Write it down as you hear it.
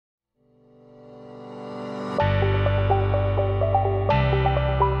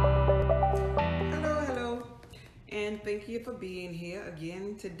thank you for being here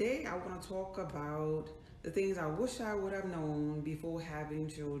again. Today, I want to talk about the things I wish I would have known before having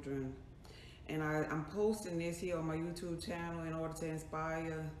children. And I'm posting this here on my YouTube channel in order to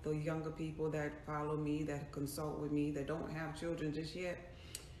inspire the younger people that follow me, that consult with me, that don't have children just yet.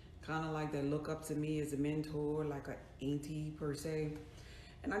 Kind of like that look up to me as a mentor, like an auntie per se.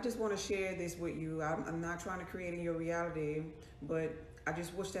 And I just want to share this with you. I'm not trying to create in your reality, but I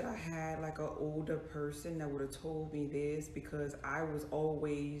just wish that I had like an older person that would have told me this, because I was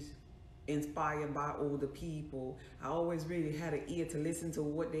always inspired by older people. I always really had an ear to listen to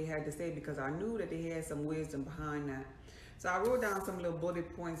what they had to say because I knew that they had some wisdom behind that. So I wrote down some little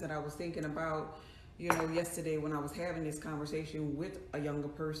bullet points that I was thinking about, yesterday when I was having this conversation with a younger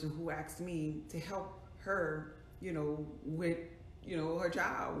person who asked me to help her, with her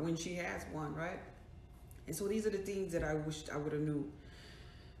child when she has one, right? And so these are the things that I wished I would have knew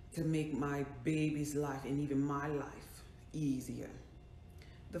to make my baby's life and even my life easier.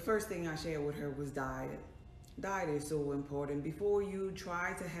 The first thing I shared with her was diet. Diet is so important. Before you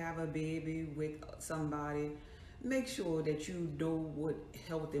try to have a baby with somebody, make sure that you know what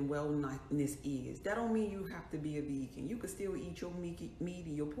health and wellness is. That don't mean you have to be a vegan. You can still eat your meat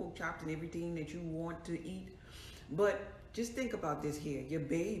and your pork chops and everything that you want to eat. But just think about this here. Your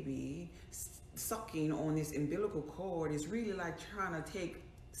baby sucking on this umbilical cord is really like trying to take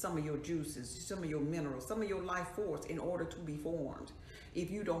some of your juices, some of your minerals, some of your life force in order to be formed.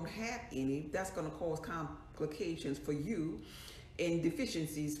 If you don't have any, that's going to cause complications for you and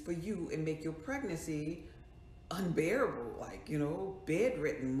deficiencies for you and make your pregnancy unbearable, like,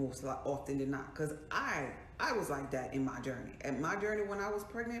 bedridden most often than not. Because I was like that in my journey. At my journey when I was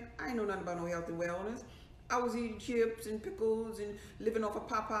pregnant, I ain't know nothing about no health and wellness. I was eating chips and pickles and living off of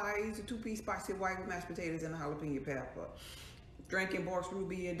Popeyes, a 2-piece spicy white with mashed potatoes and a jalapeno pepper. Drinking Barks root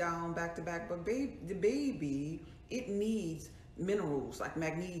beer down back to back. But the baby, it needs minerals like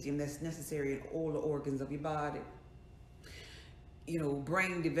magnesium that's necessary in all the organs of your body.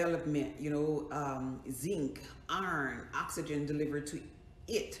 Brain development, zinc, iron, oxygen delivered to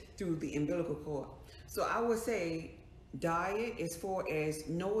it through the umbilical cord. So I would say diet, as far as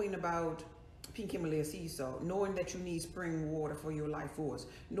knowing about pink Himalaya sea salt, knowing that you need spring water for your life force,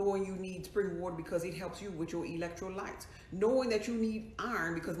 knowing you need spring water because it helps you with your electrolytes, knowing that you need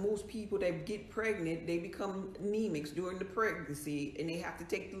iron because most people that get pregnant, they become anemic during the pregnancy and they have to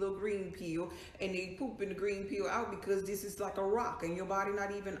take the little green pill and they poop in the green pill out because this is like a rock and your body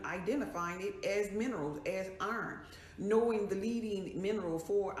not even identifying it as minerals, as iron. Knowing the leading mineral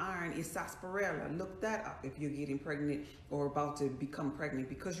for iron is sarsaparilla. Look that up if you're getting pregnant or about to become pregnant,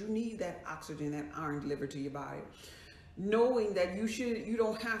 because you need that oxygen, that iron delivered to your body. Knowing that you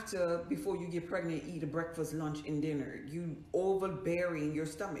don't have to, before you get pregnant, eat a breakfast, lunch, and dinner. You overbearing your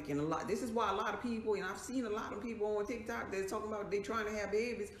stomach. And this is why a lot of people, and I've seen a lot of people on TikTok that's talking about they trying to have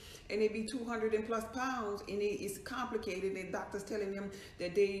babies and they be 200 and plus pounds and it's complicated and doctors telling them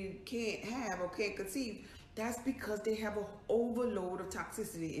that they can't have or can't conceive. That's because they have an overload of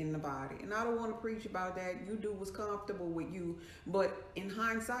toxicity in the body. And I don't want to preach about that. You do what's comfortable with you. But in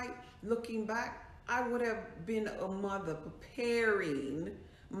hindsight, looking back, I would have been a mother preparing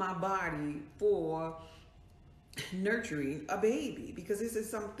my body for nurturing a baby, because this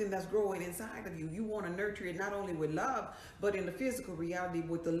is something that's growing inside of you. You want to nurture it not only with love, but in the physical reality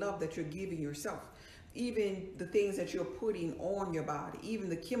with the love that you're giving yourself. Even the things that you're putting on your body, even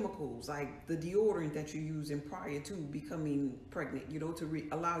the chemicals like the deodorant that you're using prior to becoming pregnant, to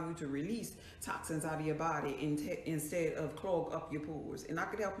allow you to release toxins out of your body instead of clog up your pores. And I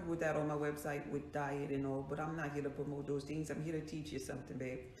could help you with that on my website with diet and all, but I'm not here to promote those things. I'm here to teach you something,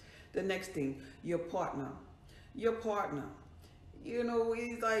 babe. The next thing, your partner. It's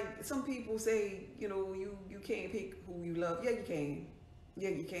like some people say, you can't pick who you love. Yeah, you can. Yeah,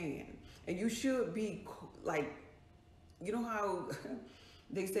 you can. And you should be like, how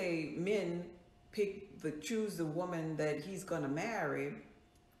they say men choose the woman that he's gonna marry,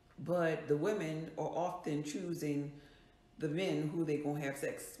 but the women are often choosing the men who they gonna have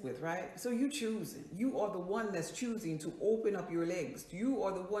sex with, right? So you choosing. You are the one that's choosing to open up your legs. You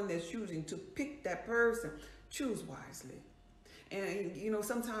are the one that's choosing to pick that person. Choose wisely. And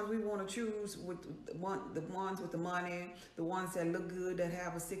sometimes we want to choose with the ones with the money, the ones that look good, that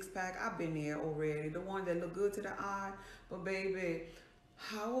have a six-pack. I've been there already. The ones that look good to the eye. But baby,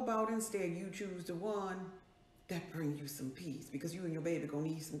 how about instead you choose the one that bring you some peace? Because you and your baby gonna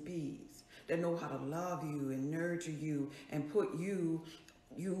need some peace. That know how to love you and nurture you and put you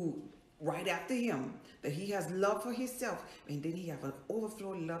right after him. That he has love for himself and then he have an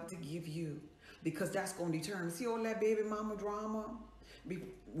overflow love to give you. Because that's going to determine. See all that baby mama drama?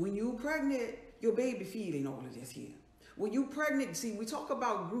 When you pregnant, your baby feeling all of this here. When you pregnant, see, we talk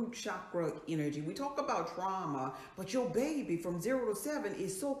about root chakra energy. We talk about trauma, but your baby from 0 to 7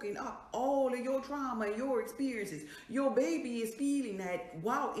 is soaking up all of your trauma and your experiences. Your baby is feeling that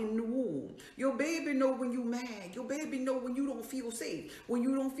while in the womb. Your baby know when you mad. Your baby know when you don't feel safe, when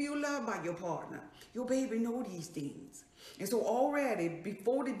you don't feel loved by your partner. Your baby know these things. And so already,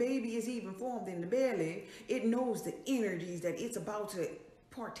 before the baby is even formed in the belly, it knows the energies that it's about to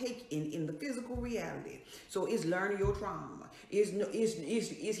partake in the physical reality. So it's learning your trauma.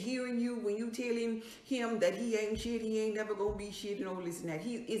 It's hearing you when you telling him that he ain't shit, he ain't never gonna be shit, and all this and that.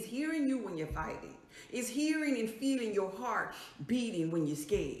 He is hearing you when you're fighting. It's hearing and feeling your heart beating when you're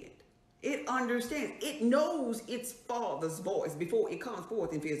scared. It understands. It knows its father's voice before it comes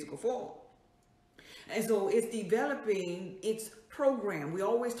forth in physical form. And so it's developing its program. We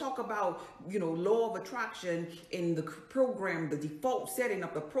always talk about, law of attraction in the program, the default setting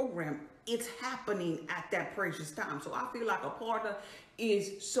of the program. It's happening at that precious time. So I feel like a partner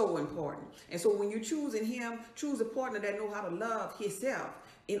is so important. And so when you're choosing him, choose a partner that knows how to love himself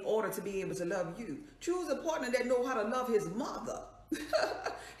in order to be able to love you. Choose a partner that knows how to love his mother.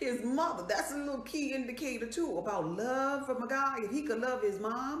 His mother, that's a little key indicator too about love from a guy. If he could love his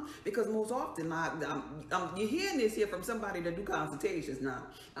mom, because most often you're hearing this here from somebody that do consultations. Now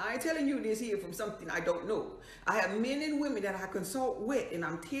I ain't telling you this here from something I don't know. I have men and women that I consult with, and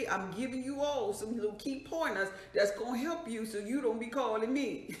I'm giving you all some little key pointers that's gonna help you so you don't be calling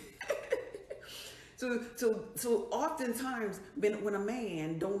me. So oftentimes when a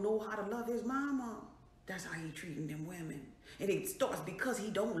man don't know how to love his mama, that's how he treating them women. And it starts because he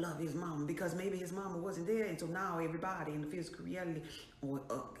don't love his mama, because maybe his mama wasn't there. And so now everybody in the physical reality or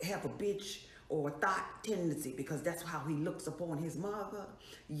have a bitch or a thought tendency, because that's how he looks upon his mother.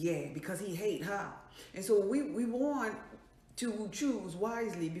 Yeah, because he hate her. And so we want to choose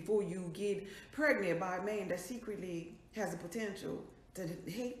wisely before you get pregnant by a man that secretly has the potential to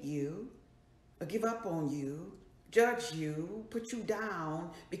hate you or give up on you, judge you, put you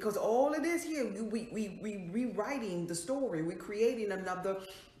down, because all of this here, we rewriting the story. We're creating another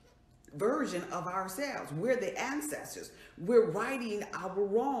version of ourselves. We're the ancestors. We're righting our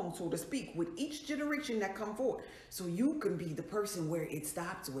wrong, so to speak, with each generation that come forth. So you can be the person where it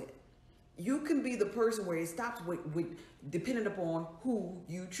stops with. You can be the person where it stops with depending upon who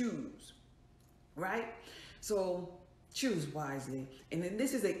you choose, right? So choose wisely. And then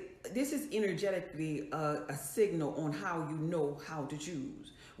this is energetically a signal on how you know how to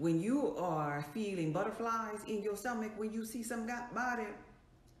choose. When you are feeling butterflies in your stomach, when you see somebody,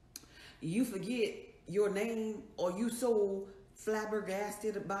 you forget your name, or you so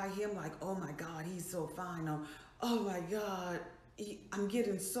flabbergasted by him, like, oh my God, he's so fine. Or, oh my God, I'm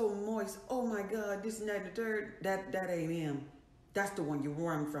getting so moist. Oh my God, this and that and the third. That ain't him. That's the one you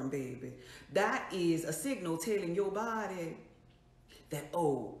run from, baby. That is a signal telling your body that,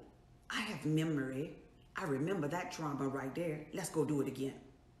 oh, I have memory. I remember that trauma right there. Let's go do it again.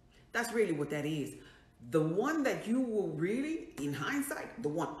 That's really what that is. The one that you will really, in hindsight, the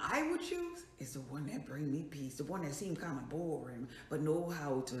one I would choose is the one that brings me peace. The one that seems kind of boring, but know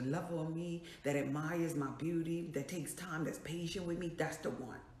how to love on me, that admires my beauty, that takes time, that's patient with me. That's the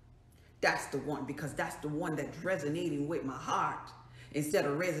one. That's the one, because that's the one that's resonating with my heart instead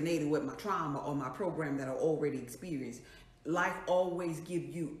of resonating with my trauma or my program that I already experienced. Life always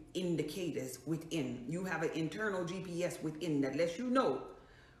gives you indicators within. You have an internal GPS within that lets you know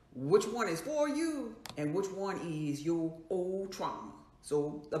which one is for you and which one is your old trauma.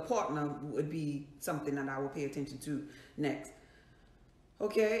 So the partner would be something that I will pay attention to next.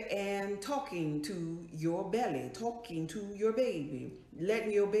 Okay, and talking to your belly, talking to your baby,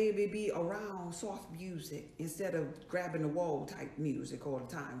 letting your baby be around soft music instead of grabbing the wall type music all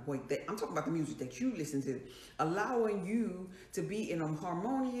the time. I'm talking about the music that you listen to, allowing you to be in a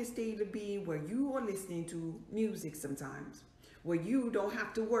harmonious state of being where you are listening to music sometimes, where you don't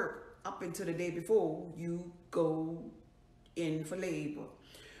have to work up until the day before you go in for labor,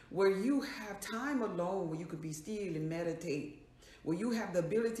 where you have time alone, where you could be still and meditate, where you have the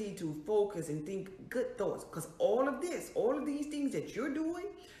ability to focus and think good thoughts. Because all of these things that you're doing,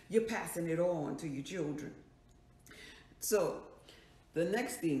 you're passing it on to your children. So the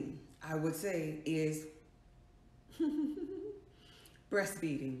next thing I would say is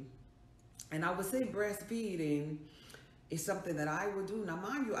breastfeeding. And I would say breastfeeding is something that I would do. Now,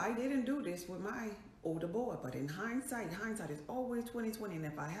 mind you, I didn't do this with my older boy, but in hindsight is always 20/20. And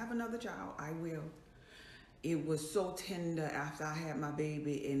if I have another child, I will. It was so tender after I had my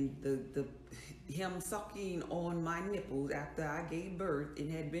baby, and him sucking on my nipples after I gave birth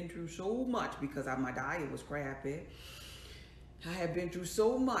and had been through so much because my diet was crappy. I had been through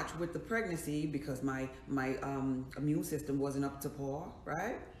so much with the pregnancy because my immune system wasn't up to par,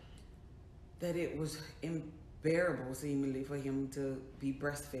 right? That it was unbearable seemingly for him to be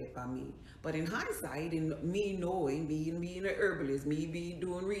breastfed by me. But in hindsight, and me knowing, me being an herbalist, me be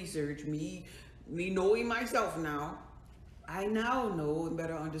doing research, me knowing myself now, I now know and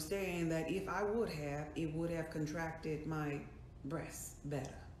better understand that if I would have, it would have contracted my breasts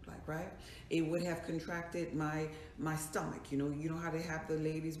better. Like, right? It would have contracted my stomach. You know how they have the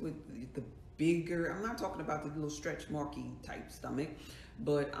ladies with the bigger, I'm not talking about the little stretch marky type stomach,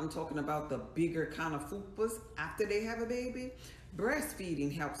 but I'm talking about the bigger kind of fupas after they have a baby.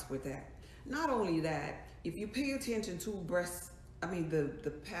 Breastfeeding helps with that. Not only that, if you pay attention to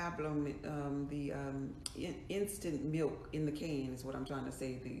the pablum, instant milk in the can is what I'm trying to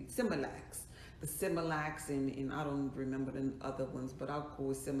say. The Similacs, and I don't remember the other ones, but I'll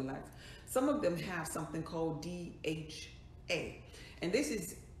call it Similacs. Some of them have something called DHA, and this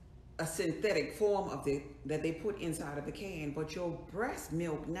is a synthetic form of it that they put inside of the can, but your breast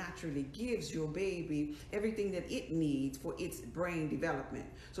milk naturally gives your baby everything that it needs for its brain development.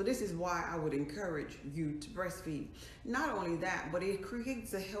 So this is why I would encourage you to breastfeed. Not only that, but it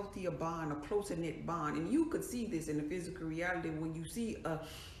creates a healthier bond, a closer knit bond. And you could see this in the physical reality when you see a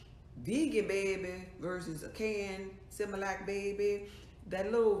vegan baby versus a canned Similac baby.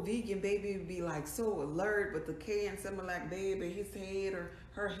 That little vegan baby would be like so alert, but the canned Similac baby, his head or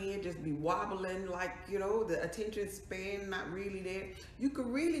her head just be wobbling, like, the attention span not really there. You could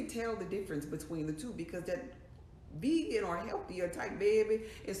really tell the difference between the two because that vegan or healthier type baby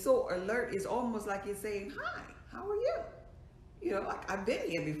is so alert, it's almost like it's saying, hi, how are you? Like I've been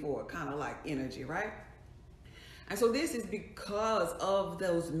here before, kind of like energy, right? And so this is because of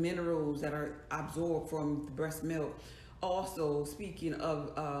those minerals that are absorbed from the breast milk. Also, speaking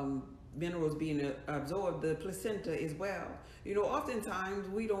of minerals being absorbed, the placenta as well. Oftentimes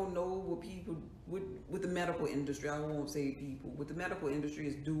we don't know what people with the medical industry, I won't say people, what the medical industry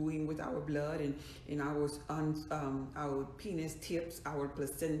is doing with our blood and in our penis tips, our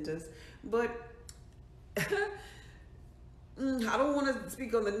placentas. But I don't want to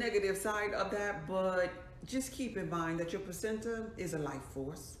speak on the negative side of that, but just keep in mind that your placenta is a life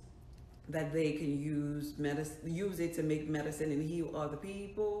force, that they can use it to make medicine and heal other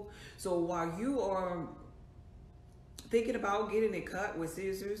people. So while you are thinking about getting it cut with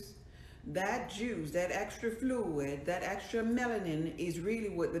scissors, that juice, that extra fluid, that extra melanin is really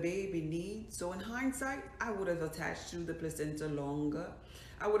what the baby needs. So in hindsight, I would have attached to the placenta longer.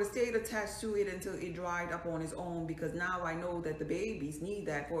 I would have stayed attached to it until it dried up on its own, because now I know that the babies need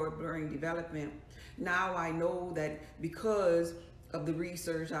that for brain development. Now I know that because of the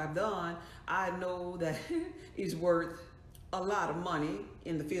research I've done, I know that it's worth a lot of money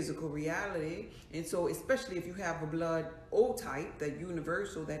in the physical reality. And so especially if you have a blood O type, that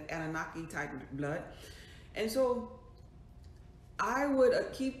universal, that Anunnaki type blood. And so I would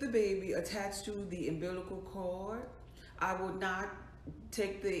keep the baby attached to the umbilical cord. I would not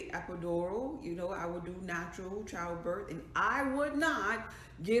take the epidural, I would do natural childbirth, and I would not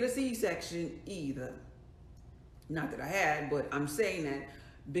get a C-section either. Not that I had, but I'm saying that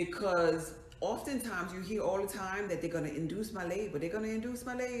because oftentimes you hear all the time that they're going to induce my labor. They're going to induce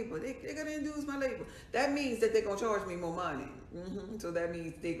my labor. They're going to induce my labor. That means that they're going to charge me more money. So that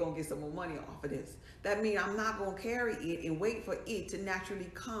means they're going to get some more money off of this. That means I'm not going to carry it and wait for it to naturally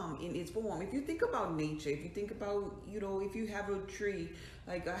come in its form. If you think about nature, if you think about, if you have a tree,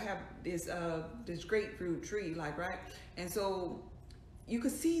 like I have this grapefruit tree, like, right? And so you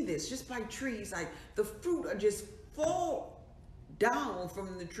could see this just by trees, like the fruit are just fall down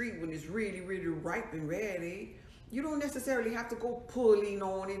from the tree when it's really, really ripe and ready. You don't necessarily have to go pulling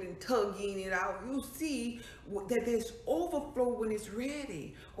on it and tugging it out. You'll see that there's overflow when it's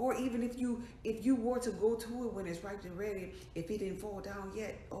ready. Or even if you were to go to it when it's ripe and ready, if it didn't fall down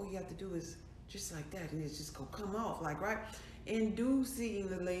yet, all you have to do is just like that, and it's just gonna come off, like, right? Inducing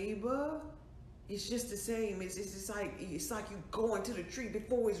the labor, it's just the same. It's like you going to the tree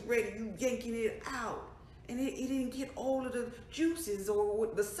before it's ready, you yanking it out. And it didn't get all of the juices or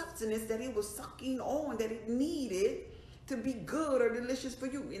the substance that it was sucking on that it needed to be good or delicious for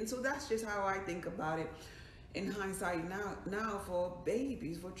you. And so that's just how I think about it in hindsight now for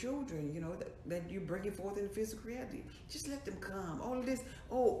babies, for children, that you're bringing forth in the physical reality. Just let them come. All of this,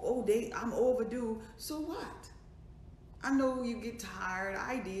 I'm overdue. So what? I know you get tired.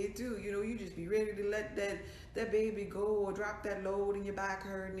 I did too. You just be ready to let that baby go, or drop that load and your back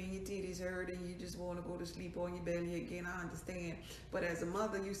hurting and your titties hurting and you just want to go to sleep on your belly again. I understand. But as a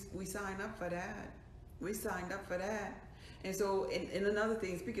mother, we signed up for that. We signed up for that. And so, and another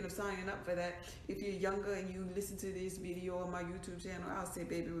thing, speaking of signing up for that, if you're younger and you listen to this video on my YouTube channel, I'll say,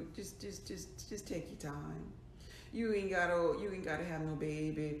 baby, just take your time. You ain't gotta have no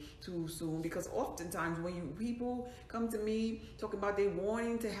baby too soon, because oftentimes when people come to me talking about they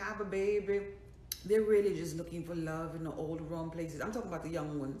wanting to have a baby, they're really just looking for love in all the wrong places. I'm talking about the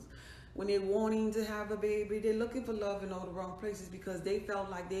young ones. When they're wanting to have a baby, they're looking for love in all the wrong places because they felt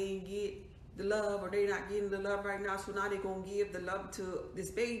like they didn't get the love, or they're not getting the love right now. So now they're going to give the love to this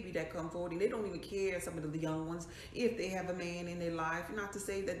baby that come forward. And they don't even care, some of the young ones, if they have a man in their life. Not to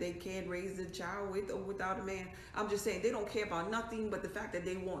say that they can't raise a child with or without a man. I'm just saying they don't care about nothing but the fact that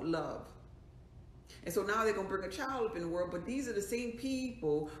they want love. And so now they're going to bring a child up in the world, but these are the same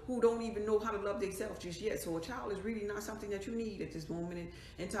people who don't even know how to love themselves just yet. So a child is really not something that you need at this moment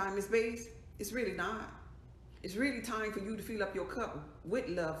in time and space. It's really not. It's really time for you to fill up your cup with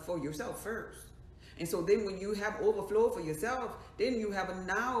love for yourself first. And so then when you have overflow for yourself, then you have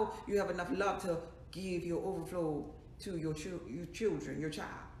enough love to give your overflow to your children, your child.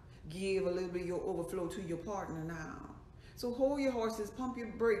 Give a little bit of your overflow to your partner now. So hold your horses, pump your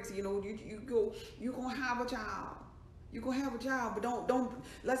brakes. You know, you're gonna have a child. You're gonna have a child, but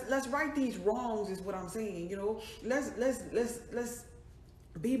let's right these wrongs is what I'm saying. You know, let's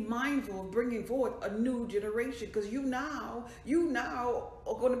be mindful of bringing forth a new generation, because you now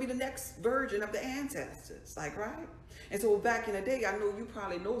are going to be the next version of the ancestors, like, right? And so back in the day, I know you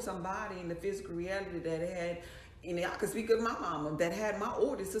probably know somebody in the physical reality that had, I could speak of my mama, that had my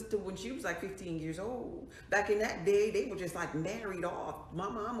older sister when she was like 15 years old. Back in that day, they were just like married off. My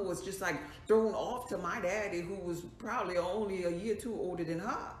mama was just like thrown off to my daddy, who was probably only a year or two older than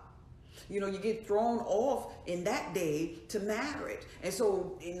her. You know, you get thrown off in that day to marriage. And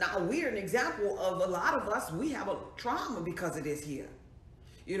so now we're an example of a lot of us, we have a trauma because of this here.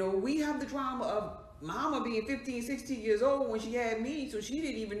 You know, we have the trauma of mama being 15, 16 years old when she had me. So she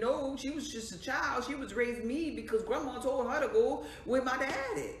didn't even know. She was just a child. She was raising me because grandma told her to go with my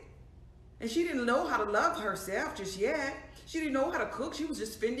daddy. And she didn't know how to love herself just yet. She didn't know how to cook. She was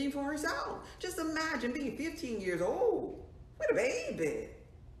just fending for herself. Just imagine being 15 years old with a baby.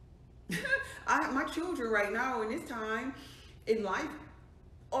 My children right now in this time in life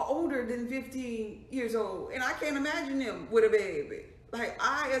are older than 15 years old, and I can't imagine them with a baby. Like,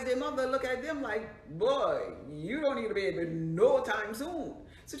 I, as their mother, look at them like, boy, you don't need a baby no time soon.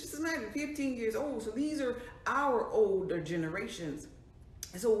 So just imagine 15 years old. So these are our older generations.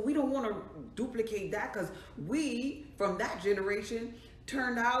 And so we don't want to duplicate that, because we, from that generation,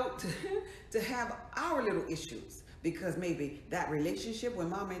 turned out to have our little issues. Because maybe that relationship,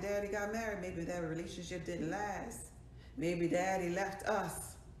 when mom and daddy got married, maybe that relationship didn't last. Maybe daddy left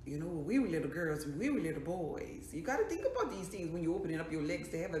us, you know, when we were little girls, when we were little boys. You got to think about these things when you're opening up your legs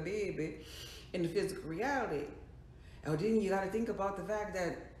to have a baby in the physical reality. And then you got to think about the fact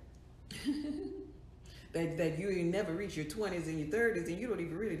that that you ain't never reach your 20s and your 30s, and you don't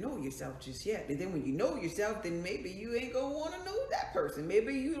even really know yourself just yet. And then when you know yourself, then maybe you ain't gonna want to know that person.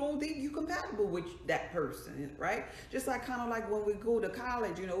 Maybe you don't think you're compatible with that person, right? Just like kind of like when we go to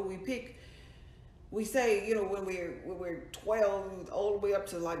college, you know, we say, you know, when we're 12 all the way up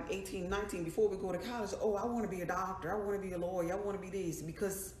to like 18, 19, before we go to college, oh, I want to be a doctor, I want to be a lawyer, I want to be this,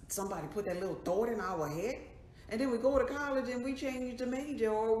 because somebody put that little thought in our head. And then we go to college and we change the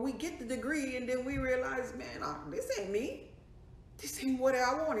major, or we get the degree, and then we realize, man, this ain't me. This ain't what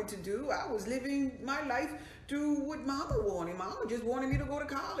I wanted to do. I was living my life through what mama wanted. Mama just wanted me to go to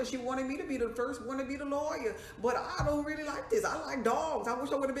college. She wanted me to be the first one to be the lawyer. But I don't really like this. I like dogs. I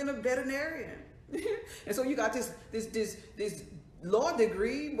wish I would have been a veterinarian. And so you got this law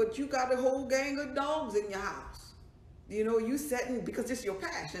degree, but you got a whole gang of dogs in your house. You know, you setting, because it's your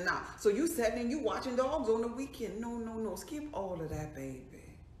passion now. So you setting and you watching dogs on the weekend. No. Skip all of that, baby.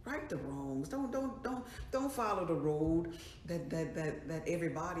 Right the wrongs. Don't follow the road that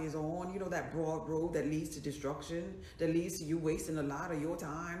everybody is on. You know, that broad road that leads to destruction, that leads to you wasting a lot of your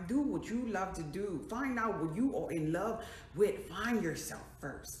time. Do what you love to do. Find out what you are in love with. Find yourself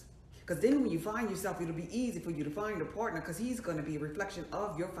first. Because then when you find yourself, it'll be easy for you to find a partner, because he's going to be a reflection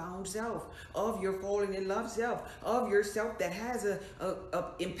of your found self, of your falling in love self, of yourself that has a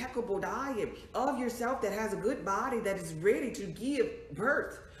impeccable diet, of yourself that has a good body that is ready to give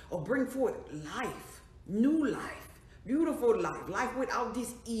birth or bring forth life, new life, beautiful life, life without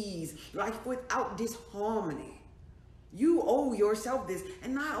dis-ease, life without disharmony. You owe yourself this.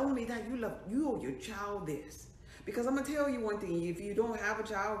 And not only that, you owe your child this. Because I'm going to tell you one thing, if you don't have a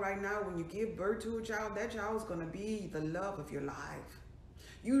child right now, when you give birth to a child, that child is going to be the love of your life.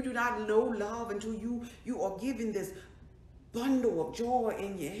 You do not know love until you are given this bundle of joy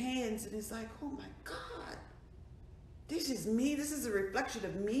in your hands. And it's like, oh my God, This is me. This is a reflection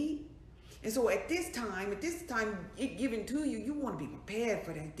of me. And so at this time it given to you, you want to be prepared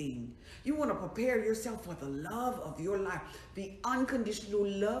for that thing. You want to prepare yourself for the love of your life, the unconditional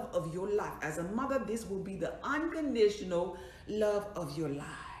love of your life. As a mother, this will be the unconditional love of your life.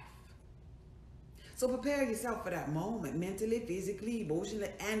 So prepare yourself for that moment, mentally, physically, emotionally,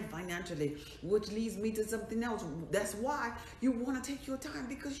 and financially, which leads me to something else. That's why you want to take your time,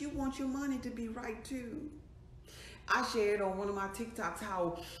 because you want your money to be right too. I shared on one of my TikToks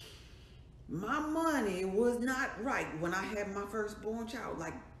how my money was not right when I had my firstborn child.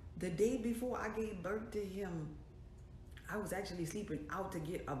 Like the day before I gave birth to him, I was actually sleeping out to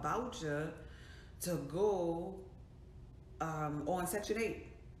get a voucher to go on Section 8.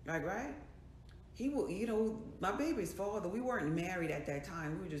 Like, right? He will, my baby's father, we weren't married at that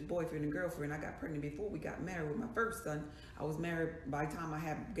time. We were just boyfriend and girlfriend. I got pregnant before we got married with my first son. I was married by the time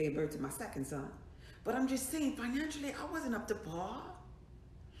I gave birth to my second son. But I'm just saying, financially, I wasn't up to par.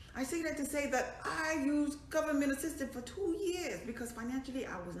 I say that to say that I used government assistance for 2 years because financially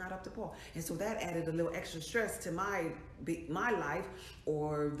I was not up to par. And so that added a little extra stress to my life,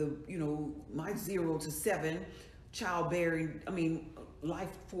 or my 0 to 7 life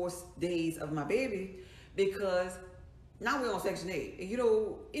force days of my baby, because now we're on Section 8. And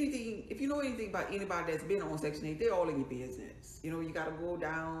if you know anything about anybody that's been on Section 8, they're all in your business. You got to go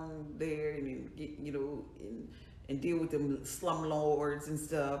down there and get, and deal with them slum lords and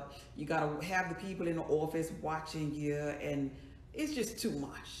stuff. You got to have the people in the office watching you, and it's just too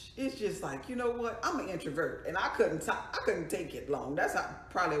much. It's just like, you know what? I'm an introvert, and I couldn't take it long. That's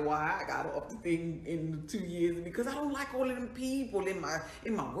probably why I got off the thing in 2 years, because I don't like all of them people in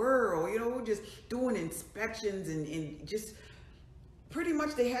my world, just doing inspections and just pretty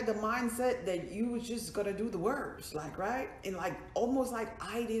much they had the mindset that you was just gonna do the worst, like, right? And like almost like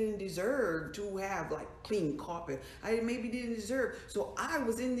I didn't deserve to have like clean carpet. I maybe didn't deserve. So I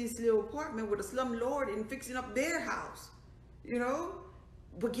was in this little apartment with a slum lord and fixing up their house,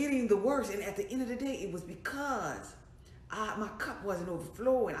 but getting the worst. And at the end of the day, it was because my cup wasn't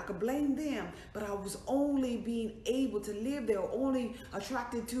overflowing. I could blame them, but I was only being able to live there, only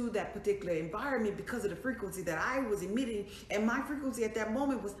attracted to that particular environment because of the frequency that I was emitting. And my frequency at that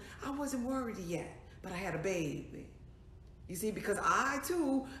moment was, I wasn't worried yet, but I had a baby. You see, because I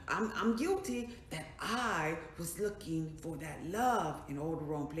too, I'm guilty that I was looking for that love in all the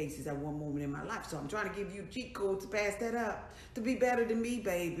wrong places at one moment in my life. So I'm trying to give you a cheat code to pass that up, to be better than me,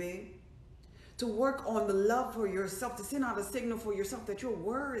 baby. To work on the love for yourself, to send out a signal for yourself that you're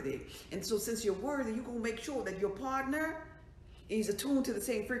worthy. And so since you're worthy, you're going to make sure that your partner is attuned to the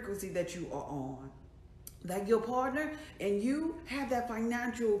same frequency that you are on. That your partner and you have that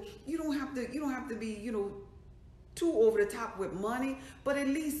financial, you don't have to be, too over the top with money, but at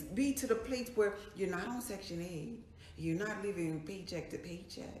least be to the place where you're not on Section 8. You're not living paycheck to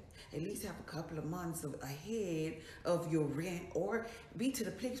paycheck. At least have a couple of months ahead of your rent, or be to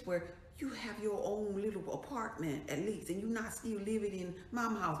the place where you have your own little apartment at least, and you're not still living in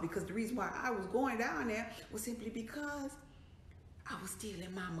mama house. Because the reason why I was going down there was simply because I was still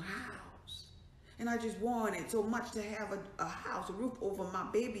in mama house. And I just wanted so much to have a house, a roof over my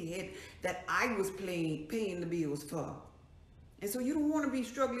baby head that I was paying the bills for. And so you don't want to be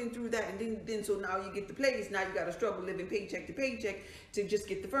struggling through that. And then so now you get the place. Now you got to struggle living paycheck to paycheck to just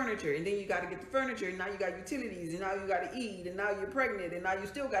get the furniture. And then you got to get the furniture. And now you got utilities. And now you got to eat. And now you're pregnant. And now you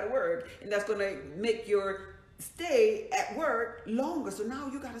still got to work. And that's going to make your stay at work longer. So now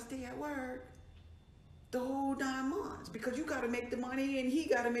you got to stay at work the whole 9 months. Because you got to make the money. And he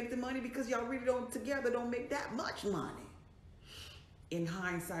got to make the money. Because y'all really don't make that much money. In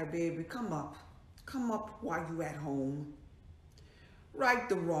hindsight, baby, come up. Come up while you at home. Right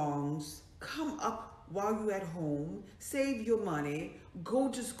the wrongs, come up while you're at home, save your money, go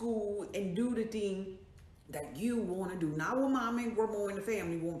to school and do the thing that you want to do. Not what mama and grandma and the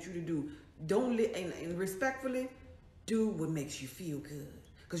family want you to do. Don't and respectfully, do what makes you feel good.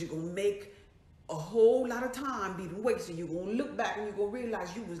 Because you're going to make a whole lot of time being wasted. You're going to look back and you're going to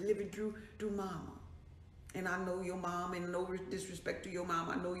realize you was living through mama. And I know your mom, and no disrespect to your mom.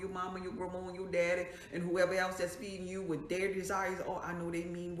 I know your mama, your grandma, and your daddy, and whoever else that's feeding you with their desires. Oh, I know they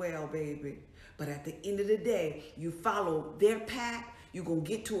mean well, baby. But at the end of the day, you follow their path. You're going to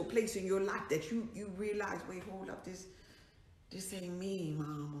get to a place in your life that you realize, wait, hold up, this ain't me,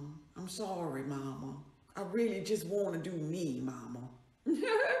 mama. I'm sorry, mama. I really just want to do me, mama.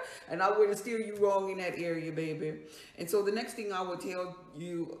 And I wouldn't steer you wrong in that area, baby. And so the next thing I would tell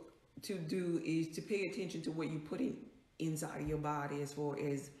you to do is to pay attention to what you put inside of your body, as far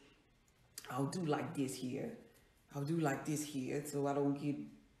as I'll do like this here. I'll do like this here so I don't get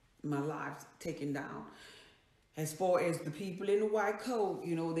my life taken down. As far as the people in the white coat,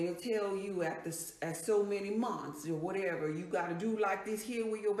 they'll tell you at so many months or whatever, you got to do like this here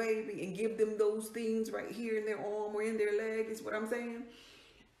with your baby and give them those things right here in their arm or in their leg, is what I'm saying.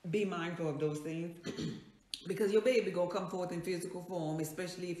 Be mindful of those things. Because your baby gonna come forth in physical form,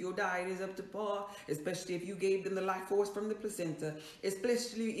 especially if your diet is up to par, especially if you gave them the life force from the placenta,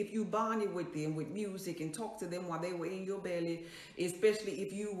 especially if you bonded with them with music and talked to them while they were in your belly, especially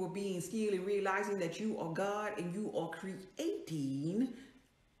if you were being skilled and realizing that you are God and you are creating.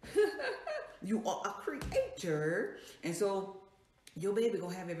 You are a creator. And so your baby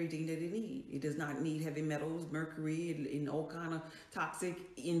gonna have everything that it needs. It does not need heavy metals, mercury, and all kind of toxic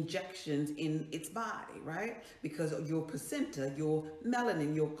injections in its body, right? Because your placenta, your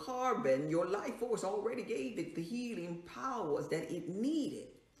melanin, your carbon, your life force already gave it the healing powers that it needed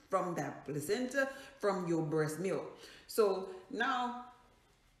from that placenta, from your breast milk. So now,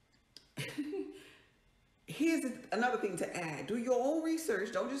 here's another thing to add. Do your own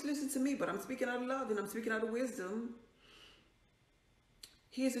research. Don't just listen to me, but I'm speaking out of love and I'm speaking out of wisdom.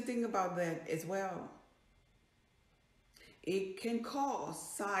 Here's the thing about that as well. It can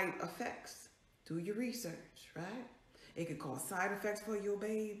cause side effects. Do your research, right? It can cause side effects for your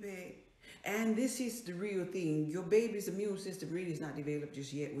baby. And this is the real thing. Your baby's immune system really is not developed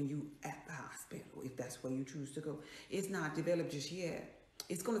just yet when you at the hospital, if that's where you choose to go. It's not developed just yet.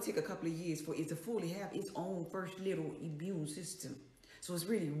 It's going to take a couple of years for it to fully have its own first little immune system. So it's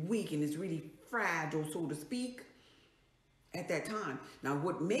really weak and it's really fragile, so to speak, at that time. Now,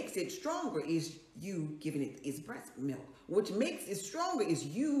 what makes it stronger is you giving it its breast milk. What makes it stronger is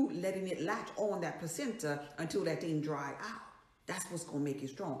you letting it latch on that placenta until that thing dry out. That's what's going to make it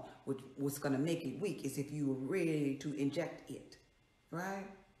strong. What's going to make it weak is if you are ready to inject it, right?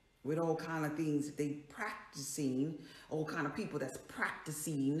 With all kind of things that they practicing, all kind of people that's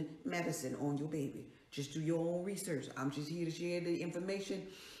practicing medicine on your baby. Just do your own research. I'm just here to share the information.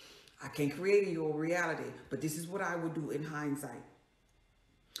 I can't create your reality, but this is what I would do in hindsight.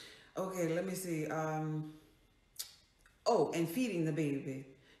 Okay, let me see. Oh, and feeding the baby.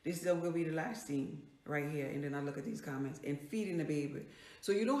 This is going to be the last thing right here, and then I look at these comments. And feeding the baby.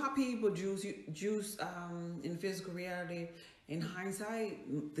 So you know how people juice in physical reality? In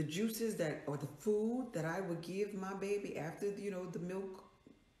hindsight, the juices that, or the food that I would give my baby after, the milk,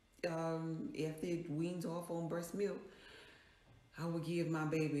 after it weans off on breast milk, I would give my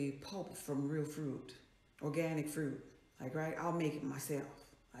baby pulp from real fruit, organic fruit, like, right? I'll make it myself,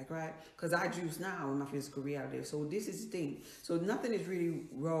 like, right? Because I juice now in my physical reality. So this is the thing. So nothing is really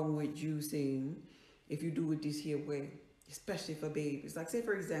wrong with juicing if you do it this here way, especially for babies. Like, say,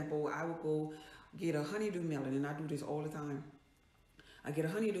 for example, I would go get a honeydew melon, and I do this all the time. I get a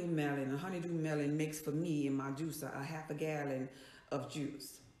honeydew melon. A honeydew melon makes for me in my juicer a half a gallon of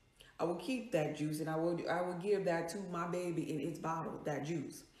juice. I will keep that juice and I will give that to my baby in its bottle, that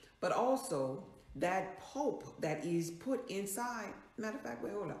juice. But also that pulp that is put inside, matter of fact,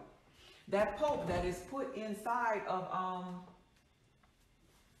 wait, hold up. That pulp that is put inside of,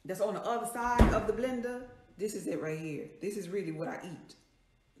 that's on the other side of the blender, this is it right here. This is really what I eat.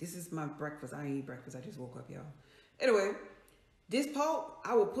 This is my breakfast. I ain't eat breakfast, I just woke up, y'all. Anyway, this pulp,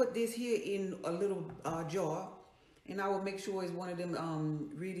 I will put this here in a little jar. And I will make sure it's one of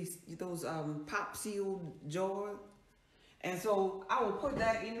them really those pop sealed jars. And so I will put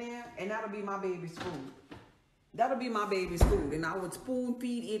that in there, and that'll be my baby's food. That'll be my baby's food. And I would spoon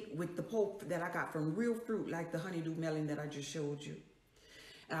feed it with the pulp that I got from real fruit, like the honeydew melon that I just showed you.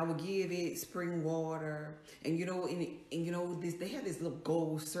 And I would give it spring water. And they had this little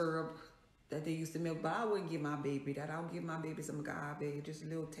gold syrup that they used to milk, but I wouldn't give my baby that. I'll give my baby some agave, just a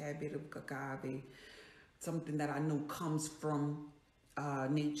little tad bit of agave. Something that I know comes from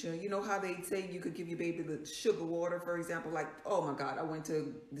nature. You know how they say you could give your baby the sugar water, for example? Like, oh my God, I went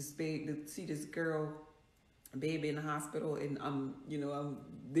to to see this girl, baby in the hospital, and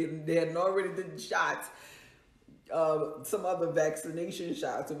they had already did shots, some other vaccination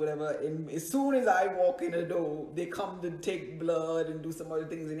shots or whatever. And as soon as I walk in the door, they come to take blood and do some other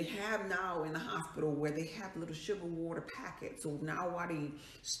things. And they have now in the hospital where they have little sugar water packets. So now while they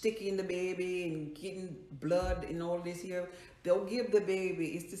sticking the baby and getting blood and all this here, they'll give the baby,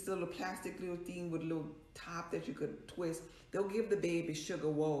 it's this little plastic little thing with a little top that you could twist. They'll give the baby sugar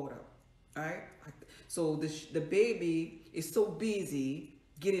water, right? So the baby is so busy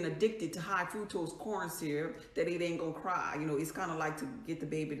getting addicted to high fructose corn syrup that it ain't gonna cry. It's kind of like to get the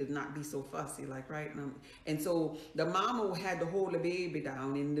baby to not be so fussy, like, right? And so the mama had to hold the baby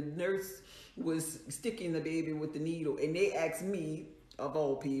down, and the nurse was sticking the baby with the needle, and they asked me, of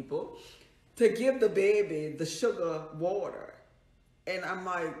all people, to give the baby the sugar water. And I'm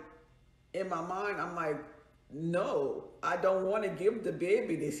like, in my mind, I'm like, no, I don't want to give the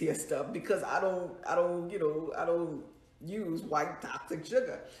baby this here stuff because I don't use white toxic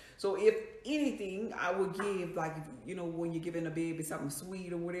sugar. So if anything, I would give, like, when you're giving a baby something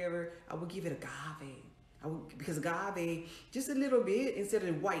sweet or whatever, I would give it agave. Because agave, just a little bit instead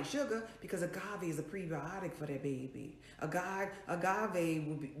of white sugar, because agave is a prebiotic for that baby. Agave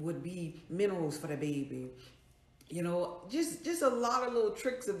would be minerals for the baby. Just a lot of little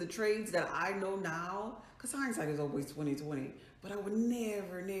tricks of the trades that I know now, because hindsight is always 2020. But I would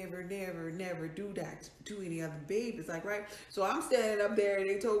never, never, never, never do that to any other babies. Like, right? So I'm standing up there and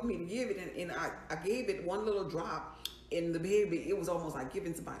they told me to give it, and I gave it one little drop, and the baby, it was almost like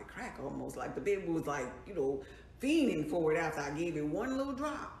giving somebody crack, almost like the baby was like, fiending for it after I gave it one little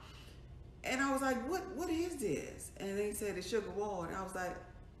drop. And I was like, what is this? And they said it's sugar water. And I was like,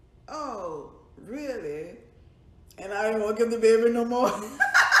 oh, really? And I didn't want to give the baby no more.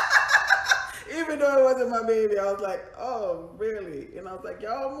 Even though it wasn't my baby, I was like, oh, really? And I was like,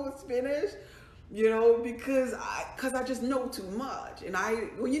 y'all almost finished? Because I just know too much. And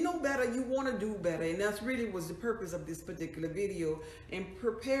when you know better, you want to do better. And that's really was the purpose of this particular video, in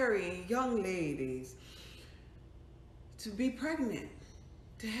preparing young ladies to be pregnant,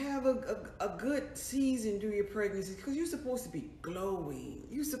 to have a good season through your pregnancy, because you're supposed to be glowing.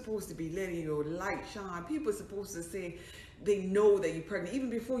 You're supposed to be letting your light shine. People are supposed to say they know that you're pregnant. Even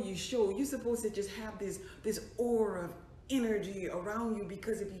before you show, you're supposed to just have this aura of energy around you,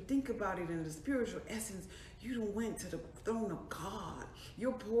 because if you think about it in the spiritual essence, you done went to the throne of God.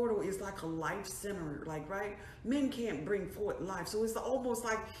 Your portal is like a life center, like, right? Men can't bring forth life. So it's almost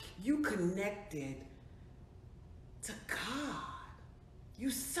like you connected to God. You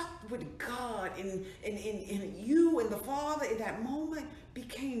supped with God, and you and the Father in that moment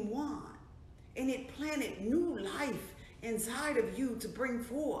became one. And it planted new life inside of you to bring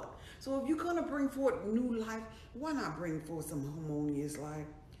forth. So if you're going to bring forth new life, why not bring forth some harmonious life?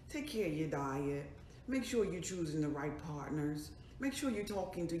 Take care of your diet. Make sure you're choosing the right partners. Make sure you're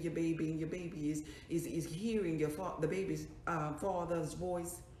talking to your baby, and your baby is hearing the baby's father's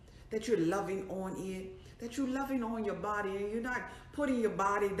voice, that you're loving on it, that you're loving on your body, and you're not putting your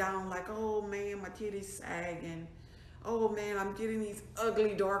body down like, oh man, my titties sagging. Oh man, I'm getting these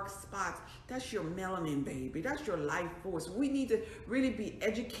ugly dark spots. That's your melanin, baby. That's your life force. We need to really be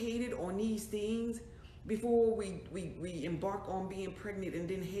educated on these things before we embark on being pregnant, and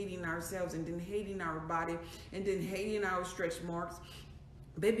then hating ourselves, and then hating our body, and then hating our stretch marks.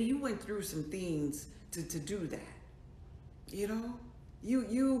 Baby, you went through some things to do that. You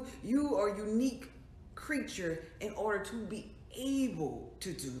are a unique creature in order to be able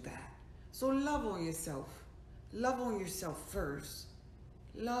to do that. So love on yourself. Love on yourself first.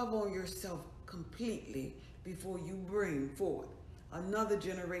 Love on yourself completely before you bring forth another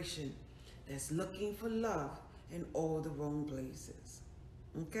generation that's looking for love in all the wrong places.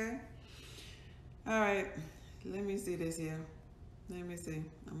 Okay? All right. Let me see this here. Let me see.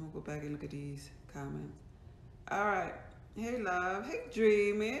 I'm going to go back and look at these comments. All right. Hey, love. Hey,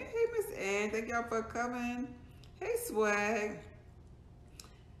 Dreamy. Hey, Miss Ann. Thank y'all for coming. Hey, Swag.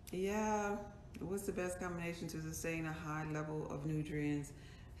 Yeah. What's the best combination to sustain a high level of nutrients?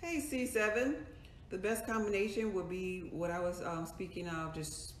 Hey, C7. The best combination would be what I was speaking of,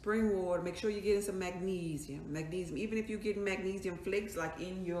 just spring water. Make sure you're getting some magnesium. Magnesium. Even if you get magnesium flakes like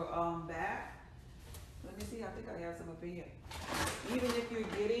in your bath. Let me see. I think I have some up here.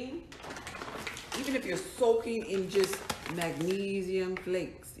 Even if you're soaking in just magnesium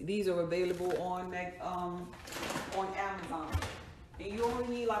flakes, these are available on Amazon. And you only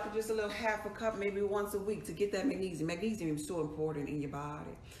need like just a little half a cup, maybe once a week, to get that magnesium. Magnesium is so important in your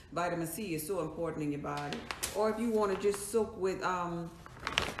body. Vitamin C is so important in your body. Or if you want to just soak with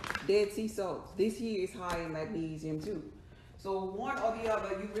Dead Sea salts. This here is high in magnesium too. So one or the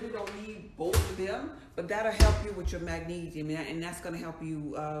other, you really don't need both of them, but that'll help you with your magnesium, and that's going to help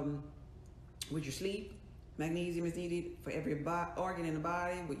you with your sleep. Magnesium is needed for every organ in the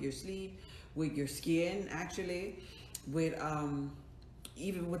body, with your sleep, with your skin, actually, with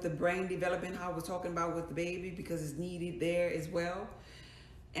even with the brain development, how I was talking about with the baby, because it's needed there as well.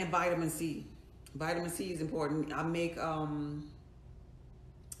 And vitamin C. Vitamin C is important. I make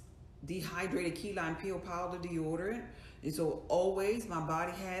dehydrated key lime peel powder deodorant. And so always my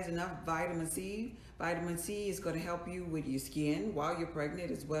body has enough vitamin C. Vitamin C is going to help you with your skin while you're pregnant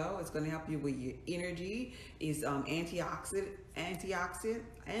as well. It's going to help you with your energy. It's antioxidants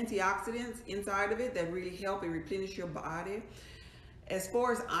inside of it that really help and replenish your body. As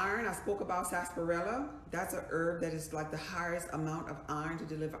far as iron, I spoke about sarsaparilla. That's a herb that is like the highest amount of iron to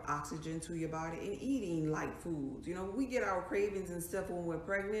deliver oxygen to your body. And eating light foods. We get our cravings and stuff when we're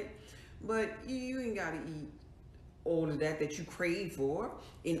pregnant, but you ain't got to eat all of that you crave for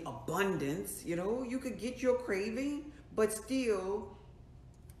in abundance. You know, you could get your craving, but still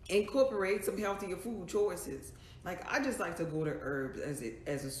incorporate some healthier food choices. Like, I just like to go to herbs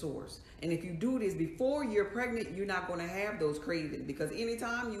as a source. And if you do this before you're pregnant, you're not going to have those cravings, because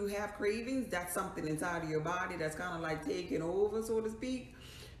anytime you have cravings, that's something inside of your body that's kind of like taking over, so to speak,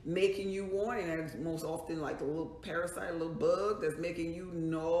 making you want, and that's most often like a little parasite, a little bug that's making you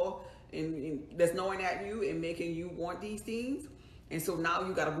gnaw, and that's gnawing at you and making you want these things. And so now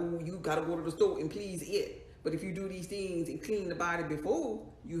you gotta go to the store and please it. But if you do these things and clean the body before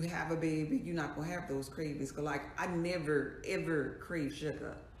you have a baby, you're not gonna have those cravings. Cause like, I never ever crave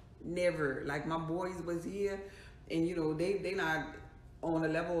sugar, never. Like, my boys was here, and you know, they not on the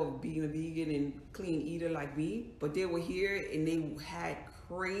level of being a vegan and clean eater like me, but they were here and they had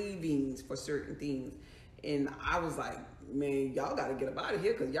cravings for certain things. And I was like, man, y'all gotta get up out of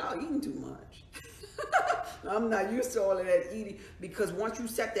here, because y'all eating too much. I'm not used to all of that eating, because once you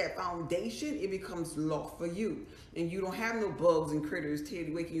set that foundation, it becomes law for you. And you don't have no bugs and critters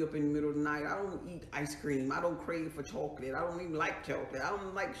waking you up in the middle of the night. I don't eat ice cream. I don't crave for chocolate. I don't even like chocolate. I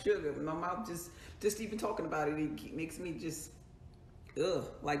don't like sugar. My mouth just even talking about it, it makes me just, ugh.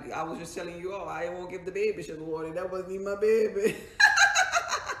 Like I was just telling you all, I won't give the baby sugar water. That wasn't even my baby.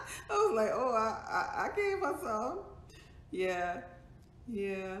 I was like, oh, I gave her some. Yeah.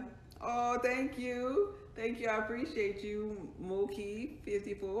 Oh, thank you. I appreciate you,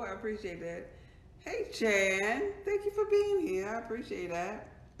 Mookie54. I appreciate that. Hey, Chan. Thank you for being here. I appreciate that.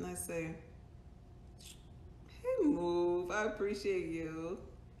 Let's see. Hey, Move. I appreciate you.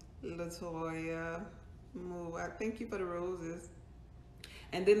 Latoya. Move. I thank you for the roses.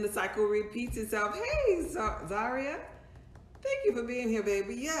 And then the cycle repeats itself. Hey, Zaria. Thank you for being here,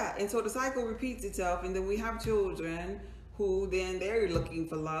 baby. Yeah. And so the cycle repeats itself, and then we have children who then they're looking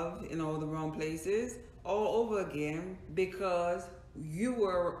for love in all the wrong places all over again, because you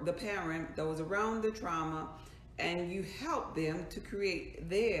were the parent that was around the trauma and you helped them to create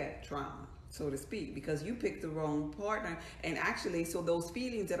their trauma, so to speak, because you picked the wrong partner. And actually, so those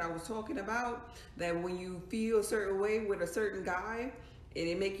feelings that I was talking about, that when you feel a certain way with a certain guy and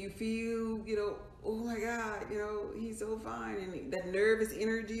it make you feel, you know, oh my God, you know, he's so fine, and that nervous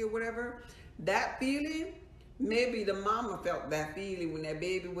energy or whatever, that feeling, maybe the mama felt that feeling when that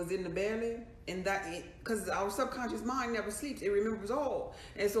baby was in the belly, and that, because our subconscious mind never sleeps, it remembers all.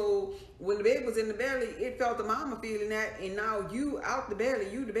 And so when the baby was in the belly, it felt the mama feeling that, and now you out the belly,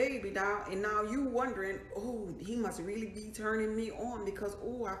 you the baby now, and now you wondering, oh, he must really be turning me on, because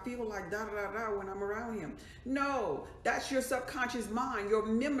oh, I feel like da da da da when I'm around him. No, that's your subconscious mind, your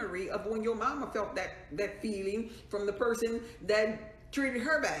memory of when your mama felt that feeling from the person that treated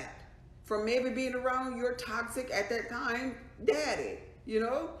her bad, from maybe being around your toxic at that time daddy, you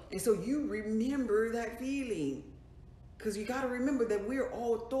know? And so you remember that feeling, because you got to remember that we're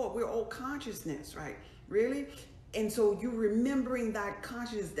all thought, we're all consciousness, right? Really? And so you're remembering that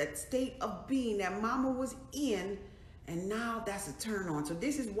consciousness, that state of being that mama was in, and now that's a turn on. So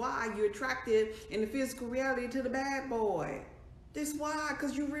this is why you're attracted in the physical reality to the bad boy. This is why,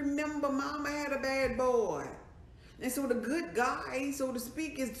 because you remember mama had a bad boy. And so the good guy, so to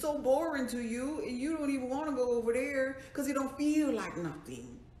speak, is so boring to you, and you don't even want to go over there because it don't feel like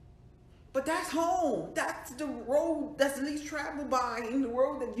nothing. But that's home. That's the road that's the least traveled by, in the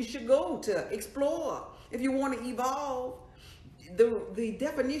road that you should go to explore if you want to evolve. The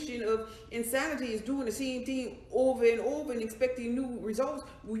definition of insanity is doing the same thing over and over and expecting new results.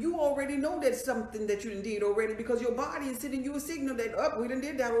 Well, you already know that's something that you did already, because your body is sending you a signal that, oh, we done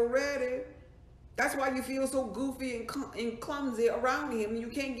did that already. That's why you feel so goofy and clumsy around him, and you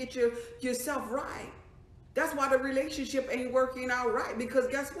can't get yourself right. That's why the relationship ain't working out right, because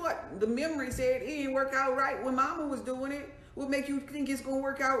guess what? The memory said it ain't work out right when mama was doing it. What make you think it's gonna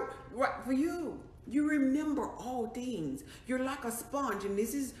work out right for you? You remember all things. You're like a sponge, and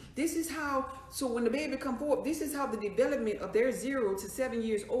this is how, so when the baby come forward, this is how the development of their 0 to 7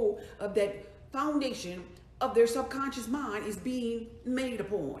 years old, of that foundation of their subconscious mind, is being made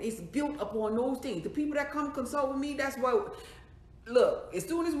upon. It's built upon those things. The people that come consult with me, that's what, look, as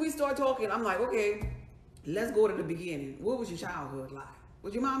soon as we start talking, I'm like, okay, let's go to the beginning. What was your childhood like?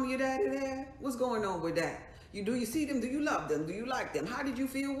 Was your mom and your daddy there? What's going on with that? Do you see them? Do you love them? Do you like them? How did you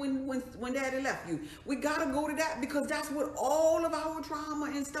feel when daddy left you? We gotta go to that, because that's what all of our trauma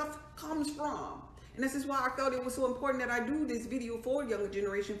and stuff comes from. And this is why I felt it was so important that I do this video for younger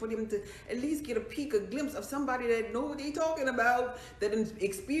generation, for them to at least get a peek, a glimpse of somebody that know what they're talking about, that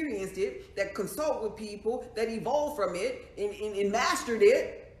experienced it, that consult with people, that evolved from it and mastered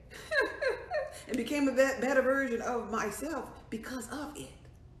it and became a better version of myself because of it.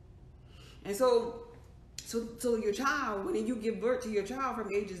 And so So your child, when you give birth to your child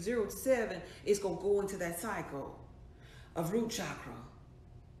from ages 0 to 7, it's gonna go into that cycle of root chakra.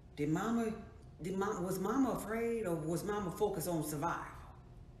 Was mama afraid, or was mama focused on survival?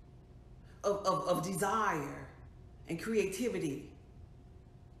 Of desire and creativity.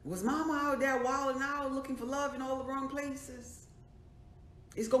 Was mama out there wilding out looking for love in all the wrong places?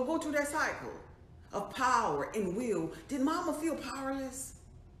 It's gonna go through that cycle of power and will. Did mama feel powerless?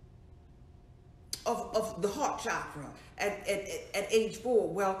 Of the heart chakra at age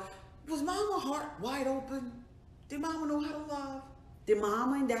 4. Well, was mama heart wide open? Did mama know how to love? Did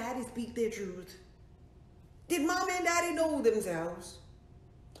mama and daddy speak their truth? Did mama and daddy know themselves?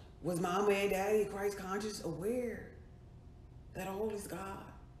 Was mama and daddy Christ conscious, aware that all is God?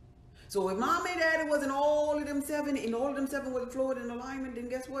 So if mama and daddy wasn't all of them 7, and all of them 7 wasn't flowing in alignment, then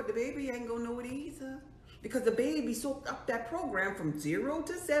guess what? The baby ain't gonna know it either. Because the baby soaked up that program from 0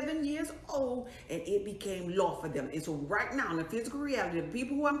 to 7 years old, and it became law for them. And so right now, in the physical reality, the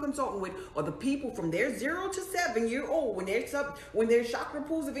people who I'm consulting with are the people from their 0 to 7 year old, when their chakra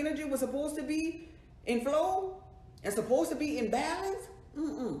pools of energy was supposed to be in flow and supposed to be in balance.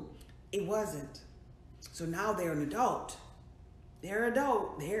 It wasn't. So now they're an adult. They're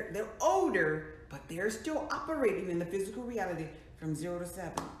adult. They're older, but they're still operating in the physical reality from 0 to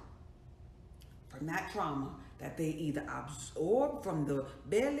 7. From that trauma that they either absorbed from the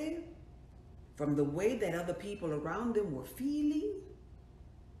belly, from the way that other people around them were feeling,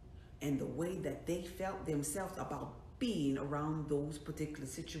 and the way that they felt themselves about being around those particular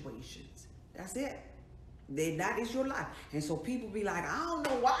situations. That's it. That is your life. And so people be like, I don't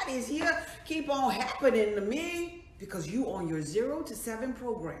know why this here keep on happening to me. Because you on your 0 to 7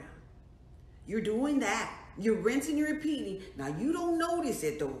 program. You're doing that. You're rinsing and repeating. Now you don't notice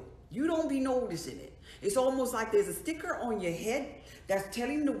it though. You don't be noticing it. It's almost like there's a sticker on your head that's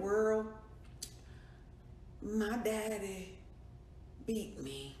telling the world, my daddy beat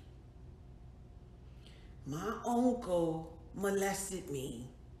me. My uncle molested me.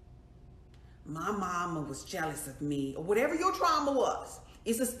 My mama was jealous of me. Or whatever your trauma was.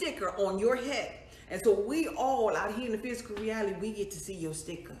 It's a sticker on your head. And so we all out here in the physical reality, we get to see your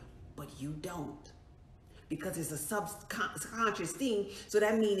sticker. But you don't. Because it's a subconscious thing, so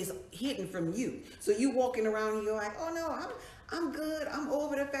that means it's hidden from you. So you walking around here like, oh no, I'm good. I'm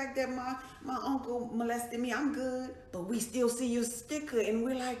over the fact that my uncle molested me. I'm good. But we still see your sticker, and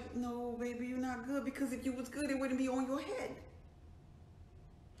we're like, no, baby, you're not good. Because if you was good, it wouldn't be on your head.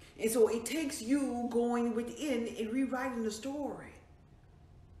 And so it takes you going within and rewriting the story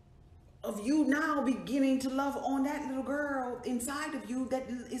of you now beginning to love on that little girl inside of you that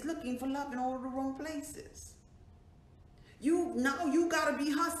is looking for love in all the wrong places. You gotta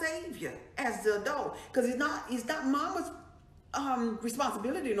be her savior as the adult, because it's not mama's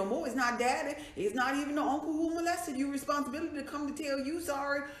responsibility no more. It's not daddy. It's not even the uncle who molested you responsibility to come to tell you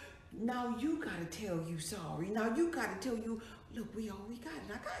sorry. Now you gotta tell you sorry. Now you gotta tell you, look, we got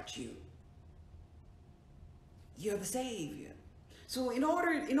it. I got you. You're the savior. So in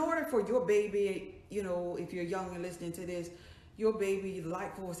order for your baby, if you're young and listening to this, your baby, the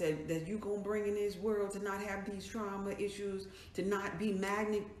light force that you're going to bring in this world, to not have these trauma issues, to not be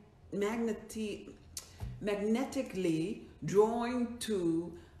magnetically drawn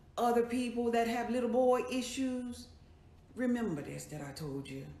to other people that have little boy issues, remember this that I told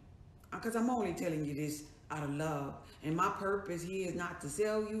you. Because I'm only telling you this out of love. And my purpose here is not to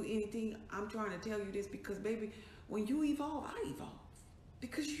sell you anything. I'm trying to tell you this because, baby, when you evolve, I evolve.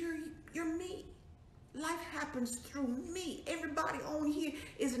 Because you're me. Life happens through me. Everybody on here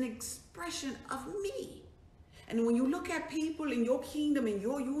is an expression of me. And when you look at people in your kingdom, in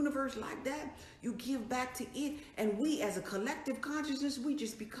your universe like that, you give back to it. And we as a collective consciousness, we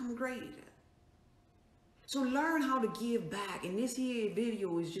just become greater. So learn how to give back. And this here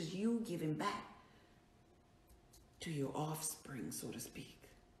video is just you giving back to your offspring, so to speak.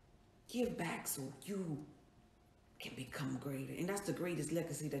 Give back so you can become greater. And that's the greatest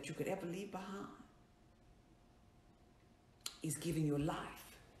legacy that you could ever leave behind. Is giving your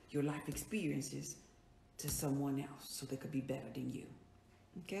life experiences to someone else so they could be better than you.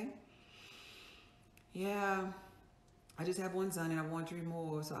 Okay? Yeah. I just have one son and I want 3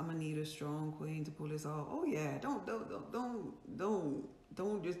 more, so I'm gonna need a strong queen to pull this off. Oh yeah, don't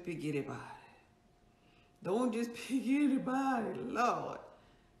just forget about it. Don't just forget about it, Lord.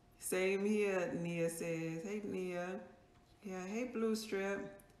 Same here, Nia says. Hey, Nia. Yeah, hey, Blue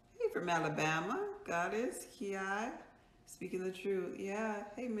Strip. Hey, from Alabama. Goddess, Kiai. Speaking the truth. Yeah.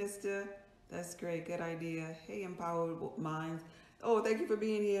 Hey, mister. That's great. Good idea. Hey, Empowered Minds. Oh, thank you for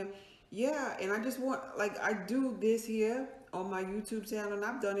being here. Yeah, and I just want, I do this here on my YouTube channel, and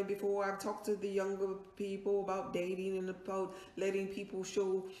I've done it before. I've talked to the younger people about dating and about letting people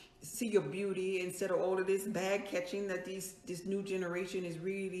see your beauty instead of all of this bag catching that this new generation is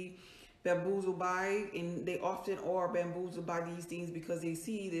really bamboozled by, and they often are bamboozled by these things because they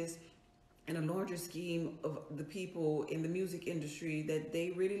see this in a larger scheme of the people in the music industry that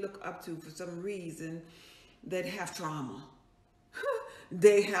they really look up to for some reason that have trauma.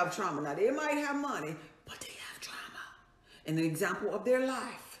 They have trauma. Now, they might have money, but they have trauma. And the example of their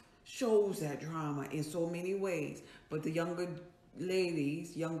life shows that drama in so many ways. But the younger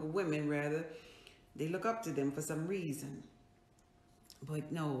ladies, younger women rather, they look up to them for some reason.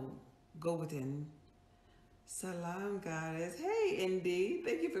 But no, go within. Salam, goddess. Hey, Indy.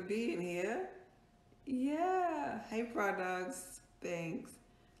 Thank you for being here. Yeah. Hey, products. Thanks.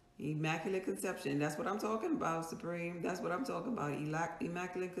 Immaculate Conception. That's what I'm talking about, Supreme. That's what I'm talking about.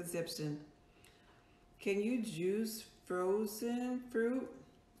 Immaculate Conception. Can you juice frozen fruit?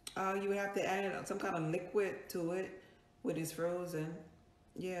 You would have to add some kind of liquid to it when it's frozen.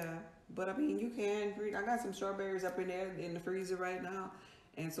 Yeah. But I mean, you can. I got some strawberries up in there in the freezer right now.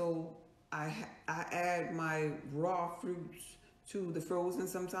 And so I add my raw fruits to the frozen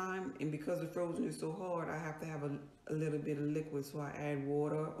sometime. And because the frozen is so hard, I have to have a little bit of liquid. So I add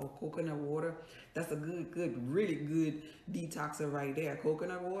water or coconut water. That's a really good detoxer right there.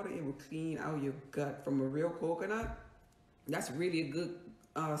 Coconut water, it will clean out your gut from a real coconut. That's really a good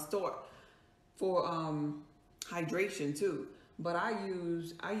start for hydration too. But I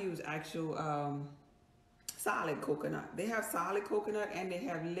use actual solid coconut. They have solid coconut and they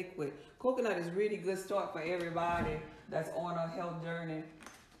have liquid. Coconut is really good start for everybody that's on a health journey.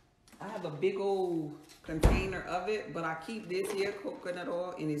 I have a big old container of it, but I keep this here, coconut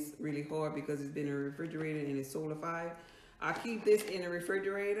oil, and it's really hard because it's been in the refrigerator and it's solidified. I keep this in the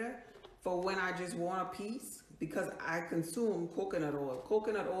refrigerator for when I just want a piece because I consume coconut oil.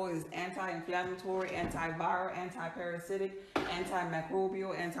 Coconut oil is anti-inflammatory, antiviral, anti-parasitic,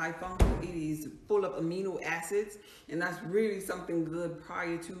 antimicrobial, antifungal. It is full of amino acids, and that's really something good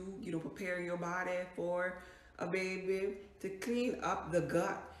prior to, you know, preparing your body for a baby, to clean up the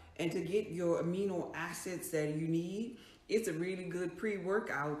gut and to get your amino acids that you need. It's a really good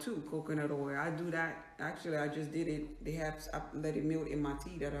pre-workout too, coconut oil. I do that. Actually, I just did it. I let it melt in my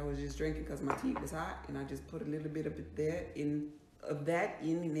tea that I was just drinking because my tea was hot, and I just put a little bit of that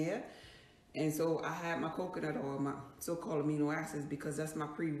in there. And so I had my coconut oil, my so-called amino acids, because that's my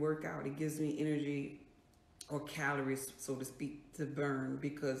pre-workout. It gives me energy or calories, so to speak, to burn,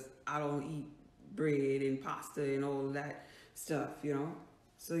 because I don't eat bread and pasta and all that stuff, you know.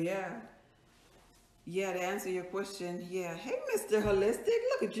 So yeah, to answer your question, yeah. Hey, Mr. Holistic,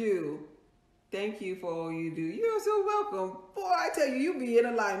 look at you. Thank you for all you do. You're so welcome. Boy, I tell you, you be in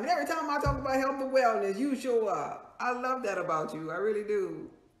alignment. Every time I talk about health and wellness, you show up. I love that about you. I really do.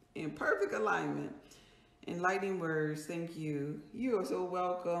 In perfect alignment. Enlightening words. Thank you. You are so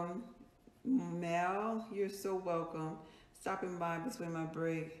welcome. Mel, you're so welcome. Stopping by between my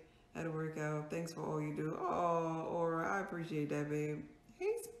break at a workout. Thanks for all you do. Oh, Aura, I appreciate that, babe.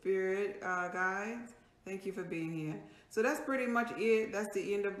 Hey, Spirit guys. Thank you for being here. So that's pretty much it. That's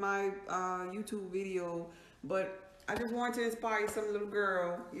the end of my YouTube video. But I just wanted to inspire some little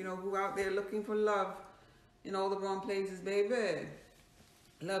girl, you know, who out there looking for love in all the wrong places, baby.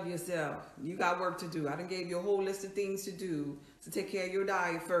 Love yourself. You got work to do. I done gave you a whole list of things to do. To take care of your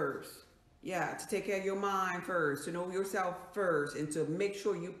diet first. Yeah, to take care of your mind first, to know yourself first, and to make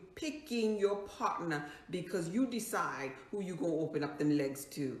sure you're picking your partner because you decide who you gonna open up them legs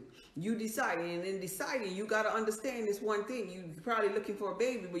to. You decide, and in deciding, you gotta understand this one thing. You're probably looking for a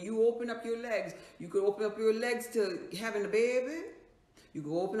baby, but you open up your legs. You could open up your legs to having a baby. You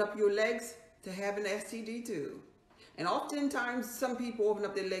could open up your legs to having an STD too. And oftentimes, some people open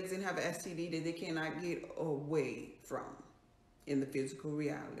up their legs and have an STD that they cannot get away from in the physical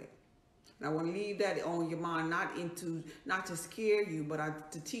reality. And I want to leave that on your mind, not to scare you,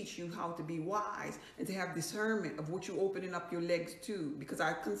 but to teach you how to be wise and to have discernment of what you're opening up your legs to. Because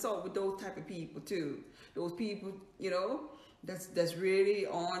I consult with those type of people too. Those people, you know, that's really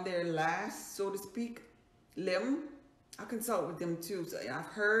on their last, so to speak, limb. I consult with them too. So I've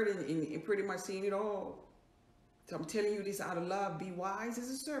heard and pretty much seen it all. So I'm telling you this out of love. Be wise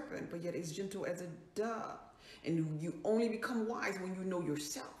as a serpent, but yet as gentle as a dove. And you only become wise when you know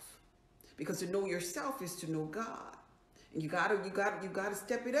yourself. Because to know yourself is to know God. And you gotta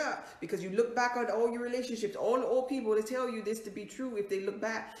step it up, because you look back on all your relationships. All the old people, they tell you this to be true. If they look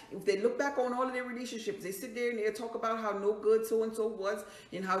back on all of their relationships, they sit there and they talk about how no good so and so was,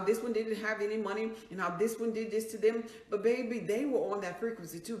 and how this one didn't have any money, and how this one did this to them. But baby, they were on that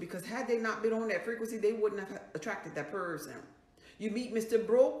frequency too, because had they not been on that frequency, they wouldn't have attracted that person. You meet Mr.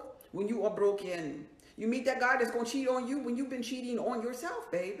 Broke when you are broken. You meet that guy that's gonna cheat on you when you've been cheating on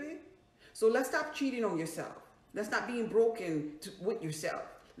yourself, baby. So let's stop cheating on yourself. Let's not being broken with yourself.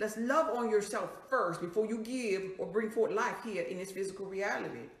 Let's love on yourself first before you give or bring forth life here in this physical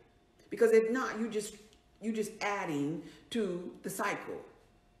reality. Because if not, you just adding to the cycle,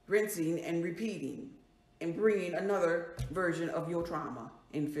 rinsing and repeating, and bringing another version of your trauma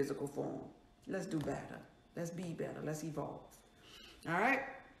in physical form. Let's do better. Let's be better. Let's evolve. All right.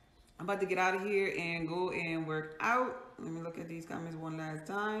 I'm about to get out of here and go and work out. Let me look at these comments one last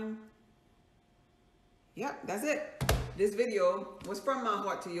time. Yep, that's it. This video was from my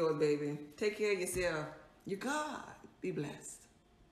heart to yours, baby. Take care of yourself. You're God. Be blessed.